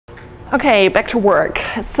Okay, back to work.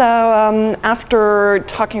 So after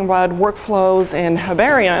talking about workflows in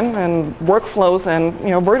herbarium and workflows in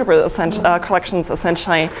vertebrate collections,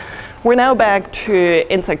 essentially, we're now back to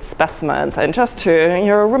insect specimens. And just to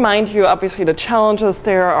remind you, obviously the challenges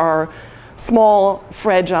there are small,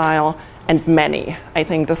 fragile, and many. I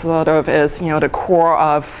think this sort of is the core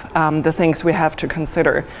of the things we have to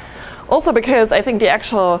consider. Also because I think the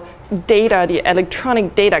actual data, the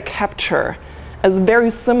electronic data capture, is very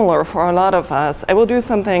similar for a lot of us. I will do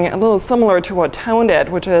something a little similar to what Town did,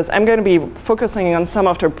 which is I'm going to be focusing on some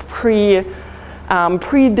of the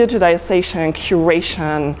pre-digitization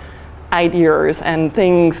curation ideas and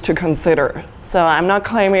things to consider. So I'm not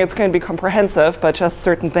claiming it's going to be comprehensive, but just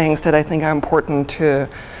certain things that I think are important to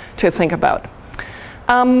think about.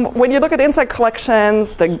 When you look at insect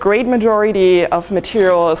collections, the great majority of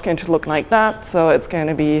material is going to look like that. So it's going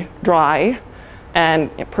to be dry and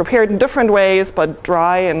prepared in different ways, but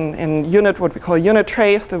dry in what we call unit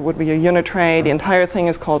trays. That would be a unit tray. The entire thing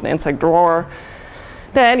is called an insect drawer.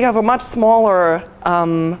 Then you have a much smaller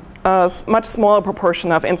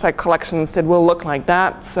proportion of insect collections that will look like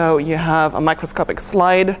that. So you have a microscopic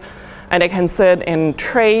slide, and it can sit in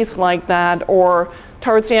trays like that. Or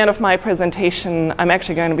towards the end of my presentation, I'm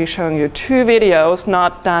actually going to be showing you 2 videos,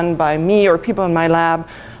 not done by me or people in my lab,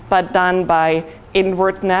 but done by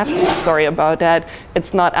InvertNet. Sorry about that.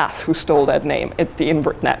 It's not us who stole that name. It's the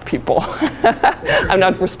InvertNet people. I'm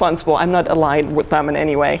not responsible. I'm not aligned with them in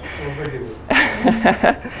any way.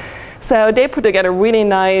 So they put together really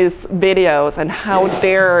nice videos on how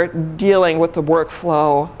they're dealing with the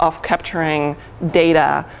workflow of capturing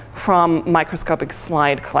data from microscopic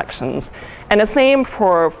slide collections. And the same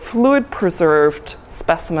for fluid preserved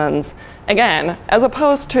specimens. Again, as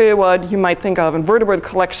opposed to what you might think of in vertebrate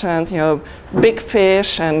collections, big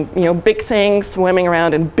fish and big things swimming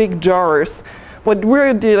around in big jars, what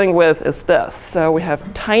we're dealing with is this. So we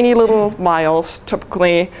have tiny little vials,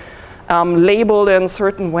 typically labeled in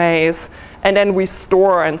certain ways, and then we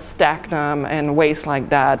store and stack them in ways like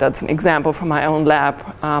that. That's an example from my own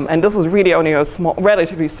lab. And this is really only a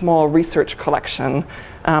relatively small research collection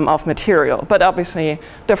of material, but obviously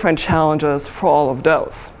different challenges for all of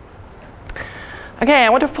those. Okay, I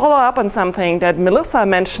want to follow up on something that Melissa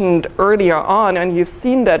mentioned earlier on, and you've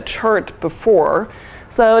seen that chart before.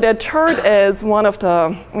 So that chart is one of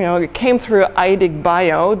the, it came through IDIC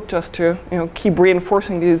Bio, just to keep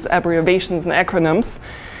reinforcing these abbreviations and acronyms.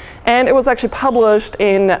 And it was actually published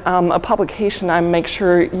in a publication I make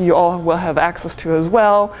sure you all will have access to as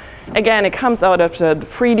well. Again, it comes out of the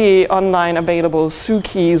 3D online available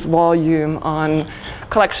Suki's volume on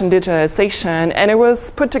collection digitization, and it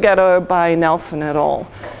was put together by Nelson et al.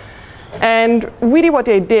 And really what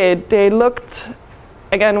they did, they looked,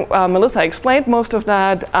 again, Melissa explained most of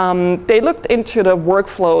that, they looked into the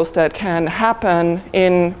workflows that can happen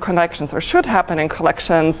in collections or should happen in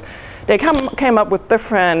collections. They came up with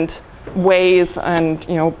different ways, and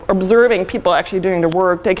observing people actually doing the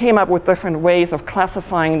work, they came up with different ways of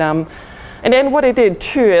classifying them. And then what they did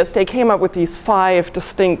too is they came up with these 5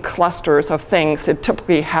 distinct clusters of things that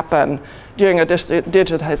typically happen during a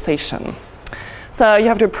digitization. So you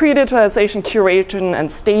have the pre-digitization curation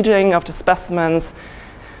and staging of the specimens.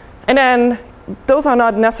 And then those are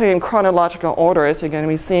not necessarily in chronological order, as you're going to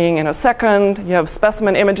be seeing in a second. You have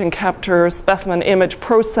specimen imaging capture, specimen image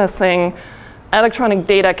processing, electronic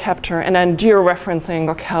data capture, and then georeferencing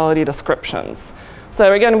locality descriptions. So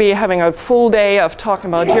we're going to be having a full day of talking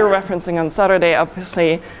about georeferencing on Saturday.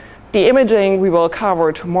 Obviously, the imaging we will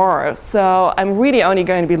cover tomorrow. So I'm really only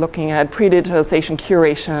going to be looking at pre-digitization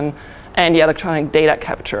curation and the electronic data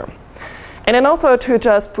capture. And then also to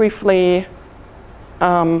just briefly,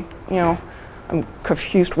 I'm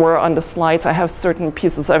confused where on the slides I have certain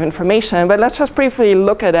pieces of information, but let's just briefly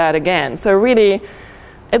look at that again. So really,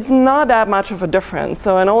 it's not that much of a difference.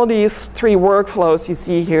 So in all these 3 workflows you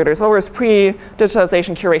see here, there's always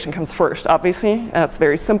pre-digitization curation comes first, obviously. That's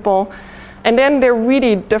very simple. And then they're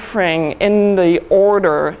really differing in the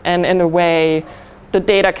order and in the way the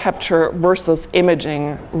data capture versus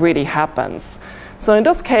imaging really happens. So in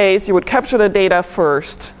this case, you would capture the data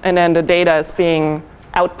first, and then the data is being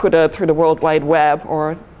outputted through the World Wide Web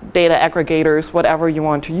or data aggregators, whatever you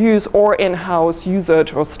want to use, or in-house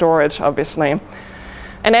usage or storage, obviously.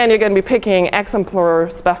 And then you're going to be picking exemplar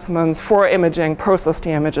specimens for imaging, process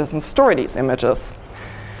the images, and store these images.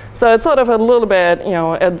 So it's sort of a little bit,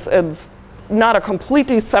 it's not a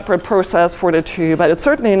completely separate process for the 2, but it's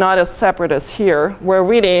certainly not as separate as here, where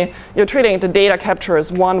really you're treating the data capture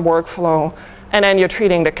as one workflow, and then you're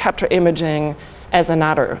treating the capture imaging as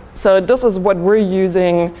another. So this is what we're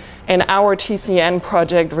using in our TCN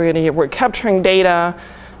project, really. We're capturing data,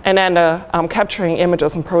 and then capturing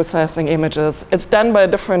images and processing images. It's done by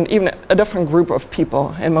even a different group of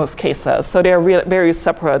people in most cases. So they are very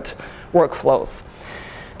separate workflows.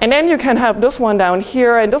 And then you can have this one down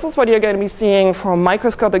here, and this is what you're going to be seeing for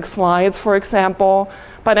microscopic slides, for example,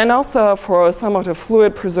 but then also for some of the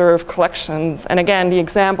fluid preserved collections. And again, the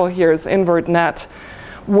example here is invert net,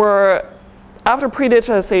 where after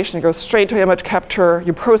pre-digitization, you go straight to image capture,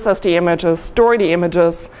 you process the images, store the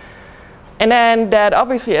images, and then that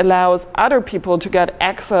obviously allows other people to get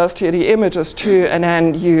access to the images too, and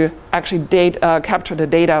then you actually capture the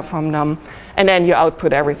data from them, and then you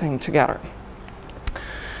output everything together.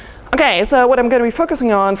 Okay, so what I'm going to be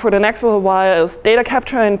focusing on for the next little while is data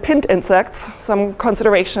capture in pinned insects, some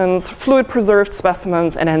considerations, fluid preserved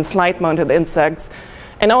specimens, and then slide mounted insects.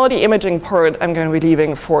 And all the imaging part I'm going to be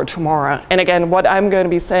leaving for tomorrow. And again, what I'm going to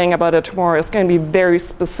be saying about it tomorrow is going to be very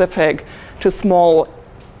specific to small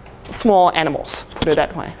animals, put it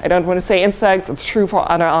that way. I don't want to say insects, it's true for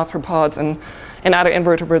other arthropods and other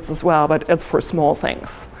invertebrates as well, but it's for small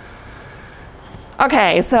things.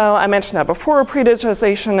 Okay, so I mentioned that before,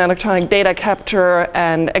 pre-digitization, electronic data capture,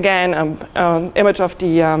 and again, image of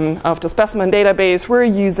the specimen database we're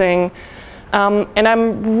using. And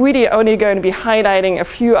I'm really only going to be highlighting a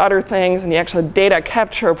few other things in the actual data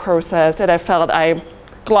capture process that I felt I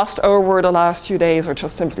glossed over the last few days or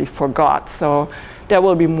just simply forgot. So there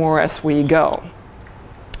will be more as we go.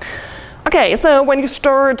 Okay, so when you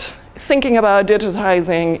start thinking about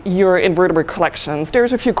digitizing your invertebrate collections,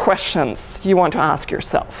 there's a few questions you want to ask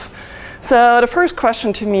yourself. So the first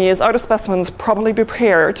question to me is, are the specimens properly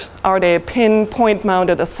prepared? Are they pin, point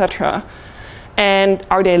mounted, etc.? And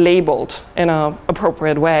are they labeled in an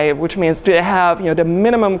appropriate way, which means do they have the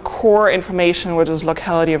minimum core information, which is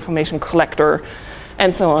locality information collector,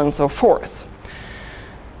 and so on and so forth.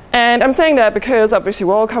 And I'm saying that because obviously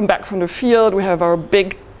we all come back from the field, we have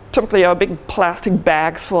typically our big plastic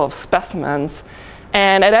bags full of specimens,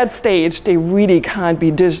 and at that stage they really can't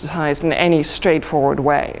be digitized in any straightforward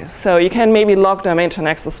way. So you can maybe log them into an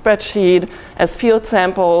Excel spreadsheet as field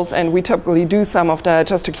samples, and we typically do some of that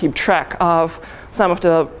just to keep track of some of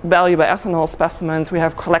the valuable ethanol specimens we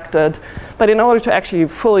have collected. But in order to actually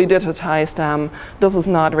fully digitize them, this is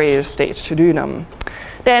not really the stage to do them.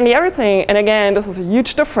 Then the other thing, and again, this is a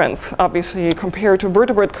huge difference, obviously, compared to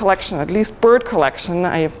vertebrate collection, at least bird collection.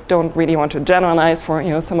 I don't really want to generalize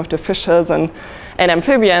for some of the fishes and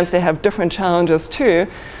amphibians. They have different challenges too.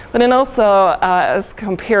 But then also, as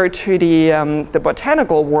compared to the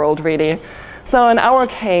botanical world, really. So in our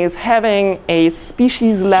case, having a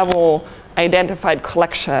species-level identified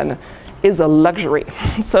collection is a luxury.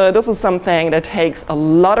 So this is something that takes a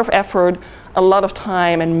lot of effort, a lot of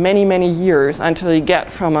time, and many, many years until you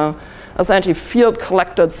get from a essentially field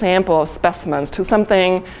collected sample of specimens to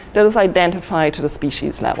something that is identified to the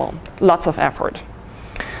species level. Lots of effort.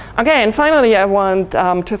 Okay, and finally I want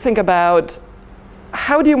to think about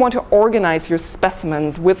how do you want to organize your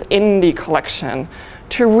specimens within the collection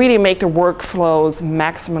to really make the workflows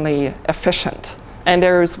maximally efficient. And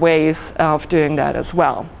there's ways of doing that as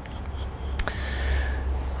well.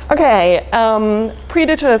 Okay,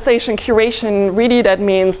 pre-digitization curation, really that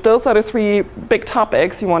means those are the three big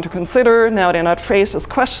topics you want to consider. Now they're not phrased as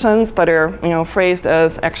questions, but they're phrased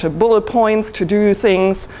as actual bullet points to do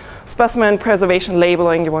things. Specimen preservation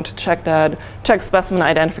labeling, you want to check that. Check specimen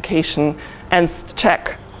identification, and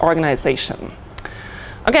check organization.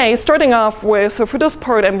 Okay, starting off with, so for this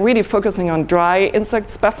part I'm really focusing on dry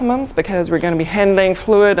insect specimens because we're going to be handling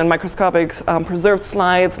fluid and microscopic preserved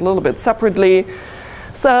slides a little bit separately.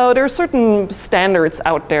 So there are certain standards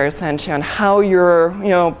out there essentially on how you're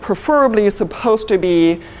preferably supposed to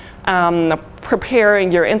be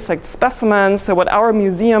preparing your insect specimens. So what our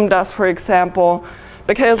museum does, for example,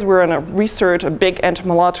 because we're in a big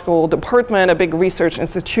entomological department, a big research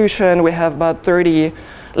institution, we have about 30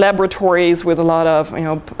 laboratories with a lot of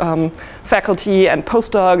faculty and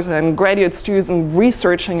postdocs and graduate students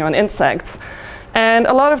researching on insects. And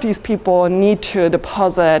a lot of these people need to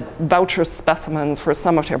deposit voucher specimens for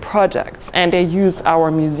some of their projects, and they use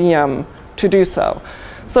our museum to do so.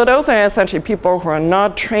 So those are essentially people who are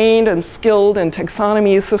not trained and skilled in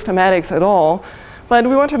taxonomy systematics at all, but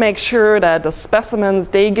we want to make sure that the specimens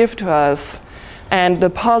they give to us and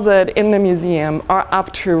deposit in the museum are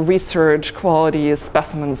up to research quality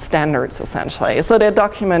specimen standards, essentially. So that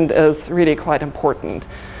document is really quite important.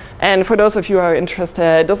 And for those of you who are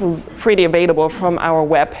interested, this is freely available from our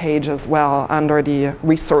webpage as well under the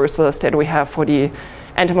resources that we have for the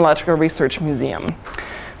Entomological Research Museum.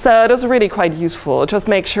 So this is really quite useful. Just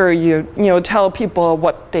make sure you tell people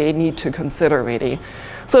what they need to consider, really.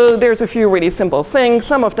 So there's a few really simple things.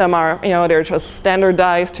 Some of them are, they're just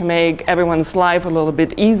standardized to make everyone's life a little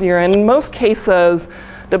bit easier. And in most cases,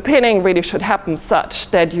 the pinning really should happen such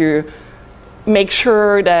that you make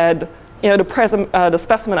sure that the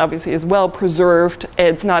specimen obviously is well preserved.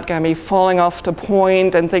 It's not going to be falling off the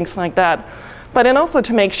point and things like that. But then also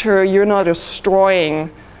to make sure you're not destroying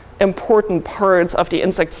important parts of the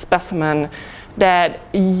insect specimen that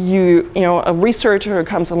a researcher who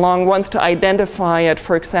comes along wants to identify it,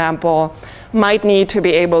 for example, might need to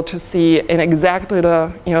be able to see in exactly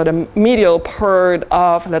the medial part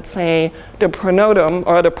of, let's say, the pronotum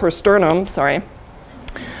or the prosternum, sorry.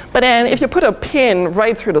 But then if you put a pin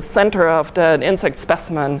right through the center of the insect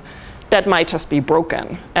specimen, that might just be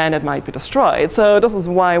broken and it might be destroyed. So this is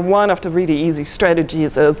why one of the really easy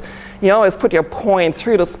strategies is you always put your point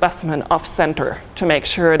through the specimen off center to make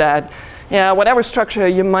sure that whatever structure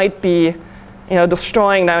you might be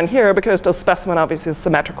destroying down here, because the specimen obviously is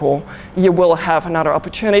symmetrical, you will have another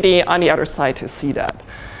opportunity on the other side to see that.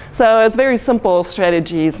 So it's very simple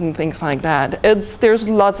strategies and things like that. There's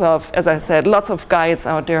lots of, as I said, lots of guides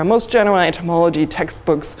out there. Most general entomology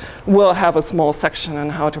textbooks will have a small section on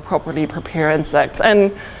how to properly prepare insects.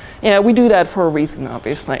 And we do that for a reason,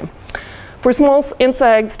 obviously. For small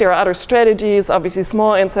insects, there are other strategies. Obviously,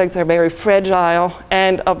 small insects are very fragile,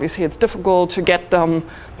 and obviously it's difficult to get them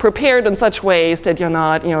prepared in such ways that you're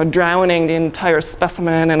not drowning the entire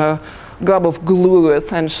specimen in a gob of glue,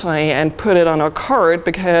 essentially, and put it on a cart,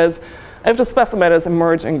 because if the specimen is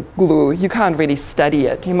immersed in glue, you can't really study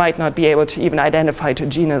it. You might not be able to even identify the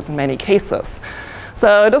genus in many cases.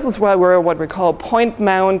 So this is why we're what we call point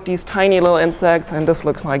mount, these tiny little insects, and this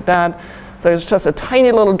looks like that. So it's just a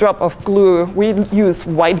tiny little drop of glue. We use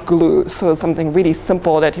white glue, so it's something really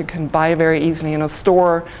simple that you can buy very easily in a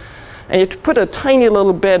store. And you put a tiny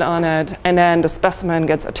little bit on it, and then the specimen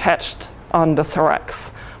gets attached on the thorax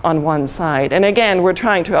on one side. And again, we're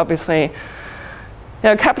trying to obviously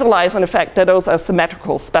capitalize on the fact that those are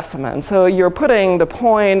symmetrical specimens. So you're putting the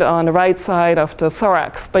point on the right side of the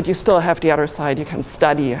thorax, but you still have the other side you can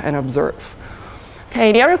study and observe.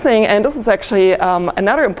 Okay, the other thing, and this is actually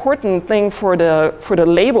another important thing for the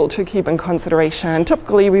label to keep in consideration.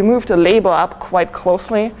 Typically, we move the label up quite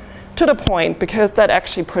closely to the point because that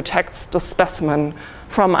actually protects the specimen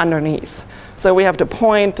from underneath. So we have the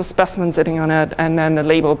point, the specimen sitting on it, and then the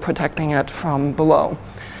label protecting it from below.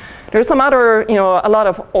 There's some other, a lot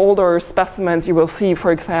of older specimens you will see,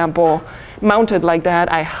 for example, mounted like that.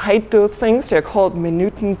 I hide those things. They're called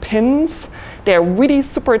minuten pins. They're really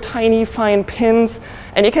super tiny, fine pins,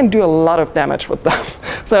 and you can do a lot of damage with them.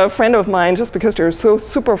 So a friend of mine, just because they're so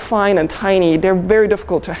super fine and tiny, they're very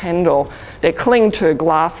difficult to handle. They cling to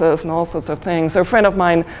glasses and all sorts of things. So a friend of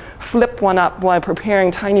mine flipped one up while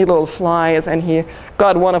preparing tiny little flies, and he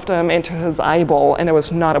got one of them into his eyeball, and it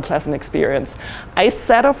was not a pleasant experience. I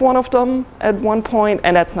set off one of them at one point,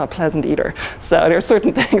 and that's not pleasant either. So there are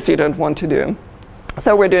certain things you don't want to do.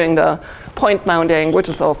 So we're doing the point mounting, which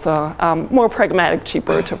is also more pragmatic,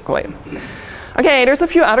 cheaper typically. Okay, there's a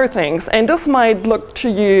few other things, and this might look to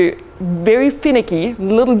you very finicky,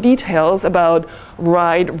 little details about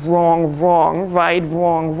right, wrong, wrong, right,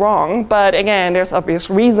 wrong, wrong. But again, there's obvious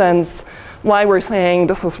reasons why we're saying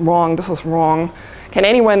this is wrong, this is wrong. Can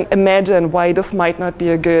anyone imagine why this might not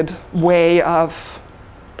be a good way of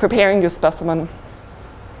preparing your specimen?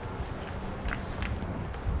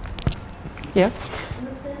 Yes?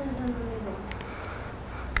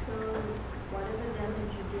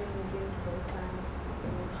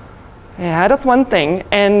 Yeah, that's one thing.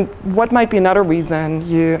 And what might be another reason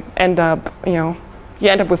you end up,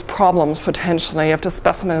 with problems potentially if the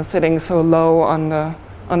specimen is sitting so low on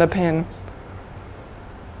the pin.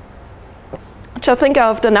 Just think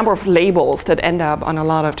of the number of labels that end up on a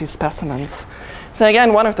lot of these specimens. So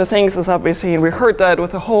again, one of the things is obviously, and we heard that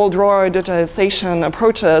with the whole drawer digitization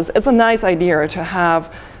approaches, it's a nice idea to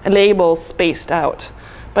have a label spaced out.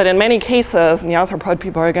 But in many cases, and the arthropod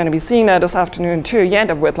people are going to be seeing that this afternoon too, you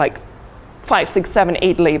end up with like 5, 6, 7,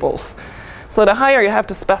 8 labels. So the higher you have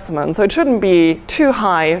the specimen, so it shouldn't be too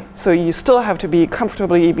high, so you still have to be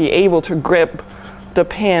comfortably be able to grip the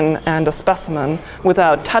pin and the specimen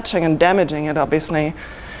without touching and damaging it, obviously.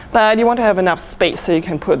 But you want to have enough space so you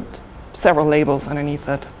can put several labels underneath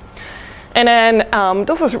it. And then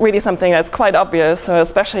this is really something that's quite obvious,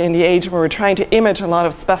 especially in the age where we're trying to image a lot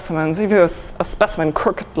of specimens. If you have a specimen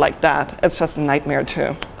crooked like that, it's just a nightmare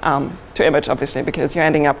to image, obviously, because you're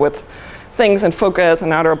ending up with things in focus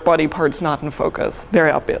and other body parts not in focus. Very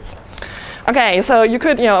obvious. Okay, so you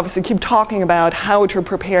could obviously keep talking about how to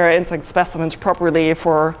prepare insect specimens properly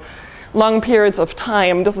for long periods of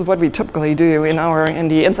time. This is what we typically do in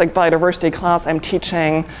the insect biodiversity class I'm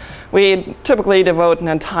teaching. We typically devote an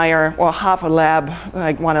entire, or half a lab,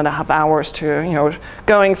 like 1.5 hours to,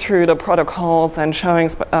 going through the protocols and showing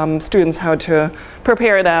students how to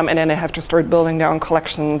prepare them, and then they have to start building their own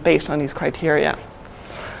collection based on these criteria.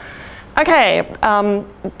 Okay,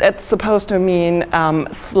 that's supposed to mean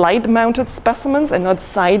slide-mounted specimens and not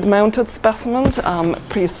side-mounted specimens.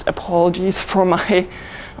 Please apologies for I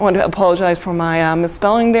want to apologize for my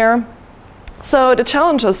misspelling there. So the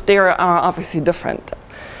challenges there are obviously different.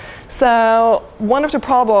 So one of the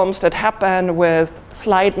problems that happen with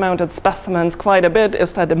slide-mounted specimens quite a bit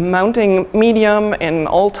is that the mounting medium in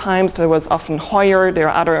old times there was often Hoyer. There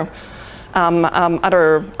are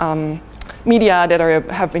other media that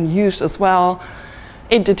have been used as well.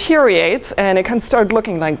 It deteriorates and it can start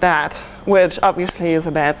looking like that, which obviously is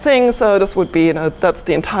a bad thing. So this would be, that's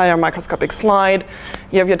the entire microscopic slide.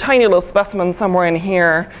 You have your tiny little specimen somewhere in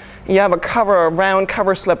here. You have a round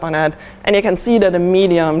cover slip on it, and you can see that the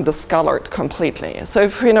medium discolored completely. So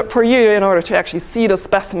for you, in order to actually see the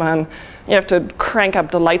specimen, you have to crank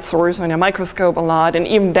up the light source on your microscope a lot, and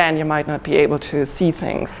even then you might not be able to see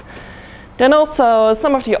things. Then also,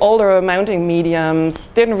 some of the older mounting mediums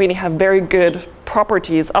didn't really have very good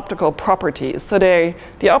properties, optical properties. So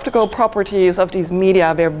the optical properties of these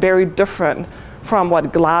media, they're very different from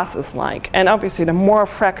what glass is like. And obviously, the more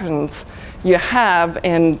fractions you have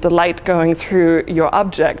in the light going through your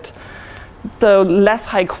object, the less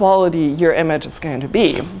high quality your image is going to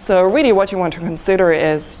be. So really what you want to consider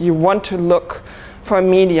is you want to look for a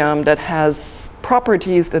medium that has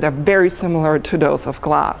properties that are very similar to those of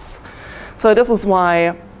glass. So this is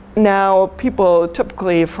why now people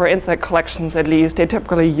typically, for insect collections at least, they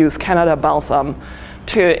typically use Canada balsam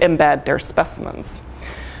to embed their specimens.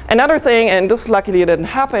 Another thing, and this luckily didn't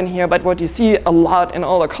happen here, but what you see a lot in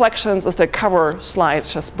all the collections is that cover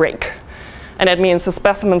slides just break. And that means the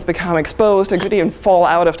specimens become exposed. They could even fall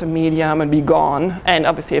out of the medium and be gone. And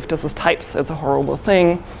obviously, if this is types, it's a horrible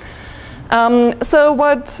thing. So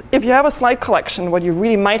if you have a slide collection, what you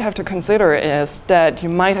really might have to consider is that you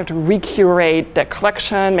might have to recurate that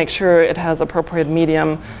collection, make sure it has appropriate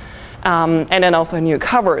medium, and then also new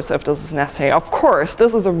covers if this is necessary. Of course,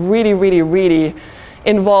 this is a really, really, really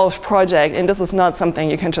involved project, and this is not something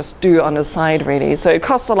you can just do on the side really. So it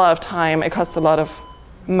costs a lot of time, it costs a lot of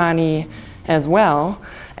money as well,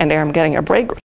 and there I'm getting a break.